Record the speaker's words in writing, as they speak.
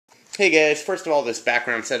Hey guys, first of all, this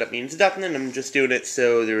background setup means nothing, and I'm just doing it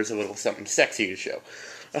so there's a little something sexy to show.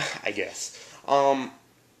 I guess.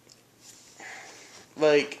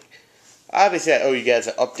 Like, obviously I owe you guys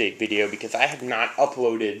an update video because I have not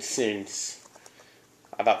uploaded since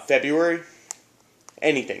about February.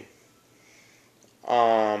 Anything.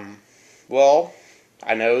 Well,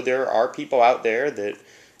 I know there are people out there that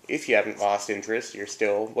if you haven't lost interest, you're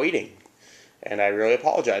still waiting. And I really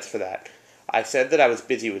apologize for that. I said that I was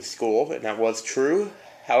busy with school, and that was true.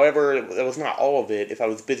 However, that was not all of it. If I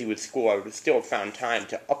was busy with school, I would have still found time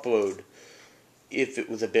to upload. If it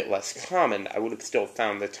was a bit less common, I would have still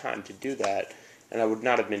found the time to do that, and I would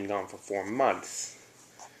not have been gone for 4 months.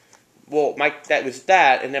 Well, that was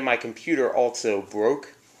that, and then my computer also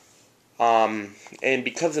broke. And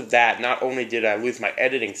because of that, not only did I lose my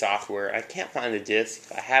editing software, I can't find the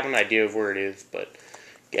disk. I have an idea of where it is, but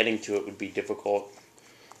getting to it would be difficult.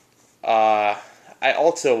 I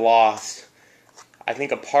also lost, I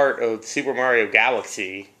think, a part of Super Mario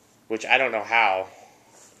Galaxy, which I don't know how.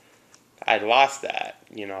 I lost that,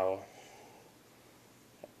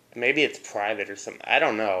 Maybe it's private or something. I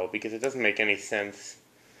don't know, because it doesn't make any sense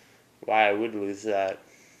why I would lose that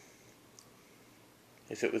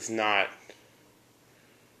if it was not.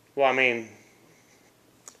 Well, I mean,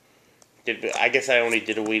 I guess I only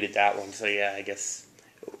deleted that one, so yeah, I guess.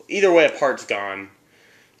 Either way, a part's gone.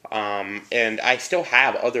 And I still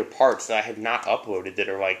have other parts that I have not uploaded that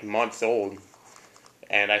are like months old.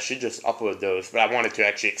 And I should just upload those, but I wanted to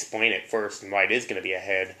actually explain it first and why it is going to be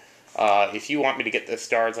ahead. If you want me to get the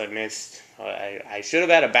stars I missed, I should have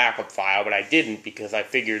had a backup file, but I didn't because I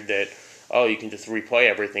figured that, you can just replay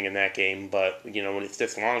everything in that game, but, when it's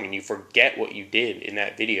this long and you forget what you did in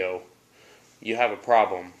that video, you have a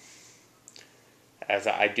problem. As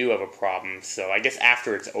I do have a problem, so I guess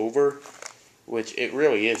after it's over, which it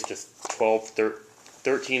really is just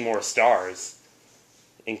 13 more stars,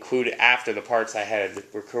 included after the parts I had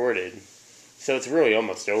recorded. So it's really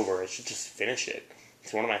almost over. I should just finish it.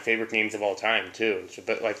 It's one of my favorite games of all time, too.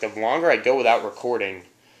 But, the longer I go without recording,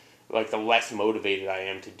 the less motivated I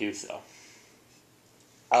am to do so.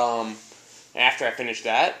 After I finish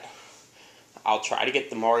that, I'll try to get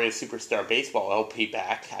the Mario Superstar Baseball LP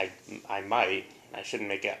back. I might. I shouldn't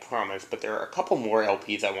make that promise, but there are a couple more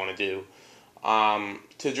LPs I want to do.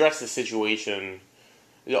 To address the situation,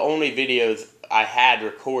 the only videos I had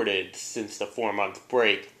recorded since the 4-month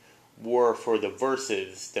break were for the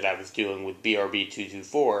verses that I was doing with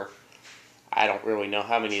BRB224. I don't really know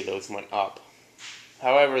how many of those went up.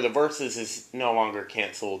 However, the verses is no longer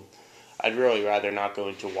canceled. I'd really rather not go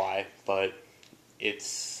into why, but it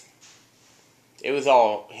was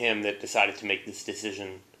all him that decided to make this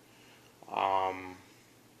decision.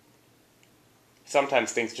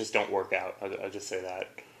 Sometimes things just don't work out. I'll just say that.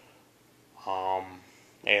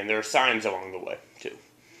 And there are signs along the way, too.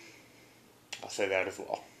 I'll say that as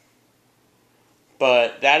well.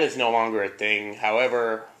 But that is no longer a thing.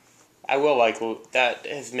 However, I will that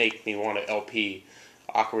has made me want to LP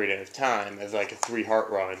Ocarina of Time as a 3-heart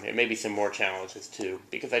run. And maybe some more challenges, too,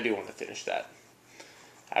 because I do want to finish that.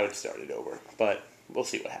 I would start it over, but we'll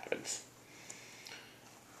see what happens.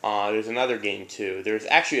 There's another game, too. There's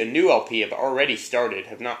actually a new LP I've already started.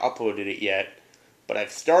 Have not uploaded it yet, but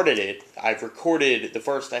I've started it. I've recorded the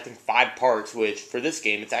first, 5 parts, which, for this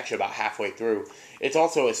game, it's actually about halfway through. It's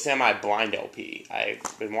also a semi-blind LP. I've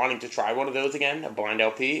been wanting to try one of those again, a blind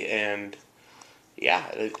LP, and yeah,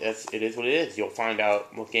 it is what it is. You'll find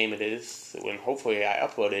out what game it is when, hopefully, I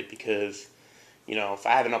upload it, because, if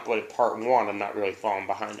I haven't uploaded part 1, I'm not really falling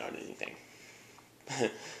behind on anything.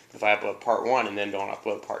 If I upload part 1 and then don't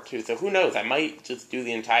upload part 2. So who knows, I might just do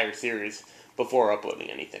the entire series before uploading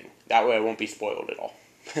anything. That way I won't be spoiled at all.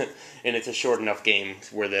 And it's a short enough game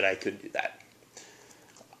where that I could do that.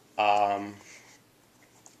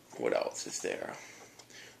 What else is there?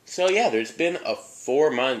 So yeah, there's been a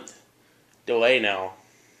 4-month delay now.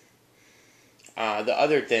 The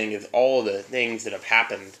other thing is all the things that have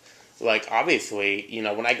happened. Obviously,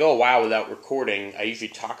 when I go a while without recording, I usually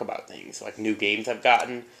talk about things, new games I've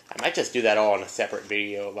gotten. I might just do that all in a separate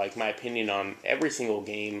video, my opinion on every single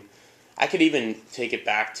game. I could even take it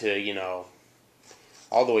back to,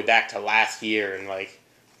 all the way back to last year, and,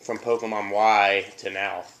 from Pokemon Y to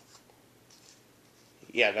now.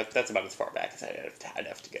 Yeah, that's about as far back as I'd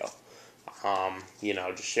have to go.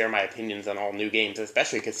 Just share my opinions on all new games,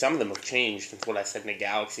 especially because some of them have changed since what I said in the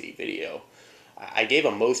Galaxy video. I gave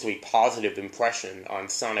a mostly positive impression on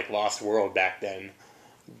Sonic Lost World back then,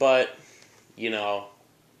 but,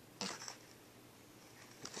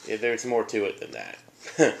 there's more to it than that.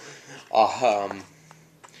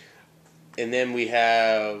 And then we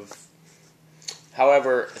have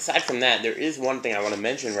However, aside from that, there is one thing I want to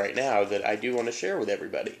mention right now that I do want to share with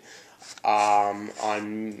everybody.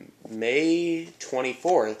 On May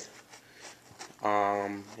 24th,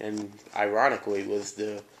 and ironically was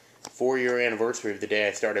the 4-year anniversary of the day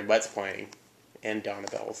I started Let's Playing, and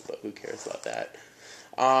Donabelle's, but who cares about that.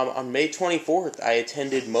 On May 24th, I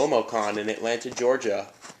attended MomoCon in Atlanta, Georgia,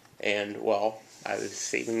 and, well, I was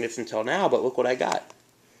saving this until now, but look what I got.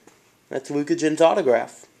 That's Luka Jin's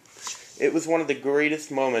autograph. It was one of the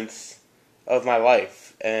greatest moments of my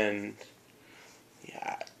life, and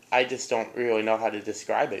yeah, I just don't really know how to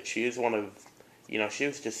describe it. She is one of, she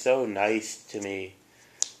was just so nice to me,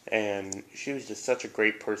 and she was just such a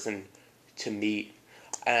great person to meet,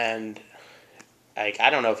 and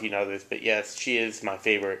I don't know if you know this, but yes, she is my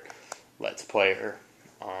favorite Let's Player,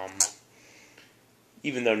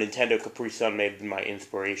 even though Nintendo Capri Sun may have been my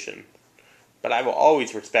inspiration. But I will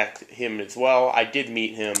always respect him as well. I did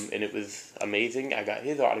meet him, and it was amazing. I got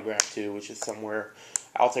his autograph, too, which is somewhere.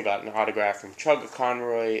 I also got an autograph from Chugga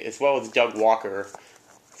Conroy, as well as Doug Walker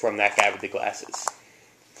from That Guy with the Glasses.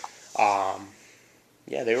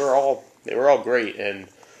 Yeah, they were all great, and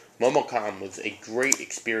MomoCon was a great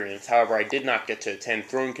experience. However, I did not get to attend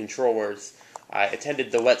Throne Controllers. I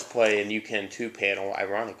attended the Let's Play and You Can Too panel,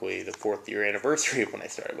 ironically, the 4th year anniversary of when I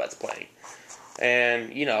started Let's Playing.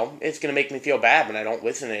 And, it's going to make me feel bad when I don't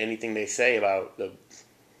listen to anything they say about the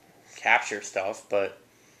capture stuff, but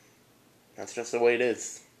that's just the way it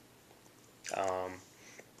is. I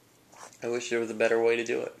wish there was a better way to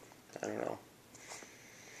do it. I don't know.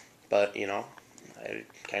 But, I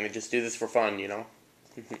kind of just do this for fun,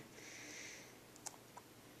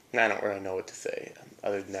 I don't really know what to say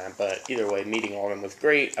other than that, but either way, meeting all of them was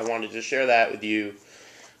great. I wanted to share that with you.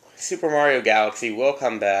 Super Mario Galaxy will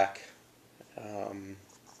come back.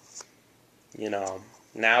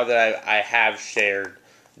 Now that I have shared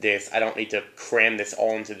this, I don't need to cram this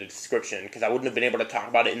all into the description, because I wouldn't have been able to talk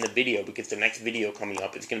about it in the video, because the next video coming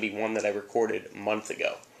up is going to be one that I recorded months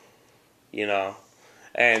ago.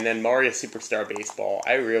 And then Mario Superstar Baseball,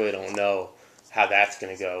 I really don't know how that's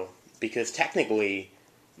going to go, because technically,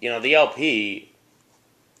 the LP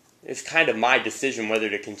is kind of my decision whether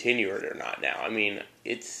to continue it or not now. I mean,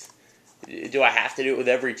 do I have to do it with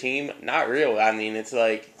every team? Not really. I mean, it's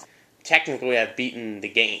like, technically I've beaten the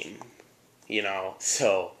game,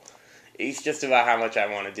 so it's just about how much I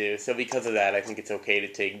want to do. So because of that, I think it's okay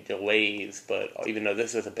to take delays, but even though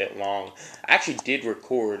this was a bit long, I actually did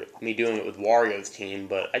record me doing it with Wario's team,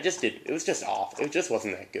 but it was just off. It just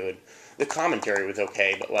wasn't that good. The commentary was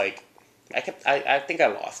okay, but I think I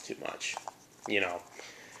lost too much,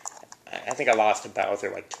 I think I lost to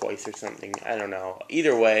Bowser twice or something. I don't know.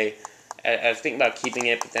 Either way, I was thinking about keeping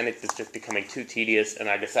it, but then it was just becoming too tedious, and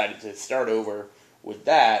I decided to start over with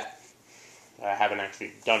that. I haven't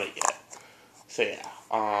actually done it yet. So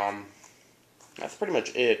yeah, that's pretty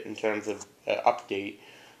much it in terms of update.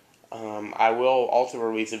 I will also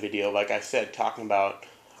release a video, like I said, talking about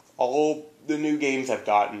all the new games I've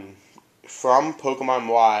gotten from Pokemon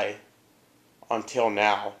Y until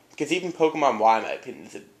now. Because even Pokemon Y, in my opinion,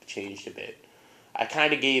 has changed a bit. I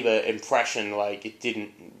kind of gave an impression I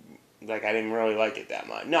didn't really like it that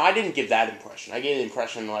much. No, I didn't give that impression. I gave the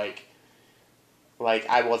impression like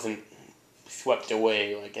I wasn't swept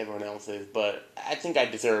away like everyone else is, but I think I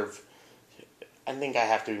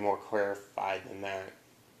have to be more clarified than that.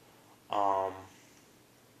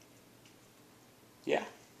 Yeah.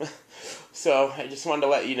 So, I just wanted to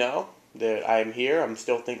let you know that I'm here. I'm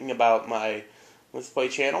still thinking about my Let's Play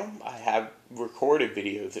channel. I have recorded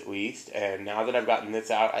videos at least, and now that I've gotten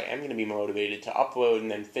this out, I am going to be motivated to upload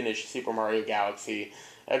and then finish Super Mario Galaxy.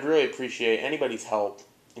 I'd really appreciate anybody's help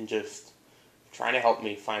in just trying to help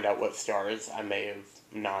me find out what stars I may have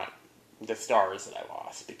not, the stars that I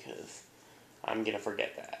lost, because I'm going to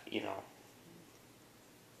forget that,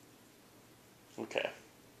 Okay.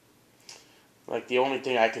 The only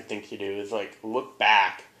thing I could think to do is, look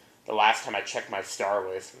back the last time I checked my star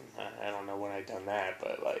list. I don't know when I'd done that,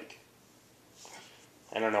 but,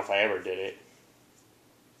 I don't know if I ever did it.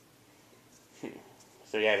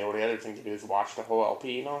 So, yeah, the only other thing to do is watch the whole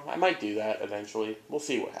LP, I might do that eventually. We'll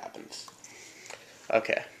see what happens.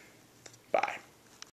 Okay. Bye.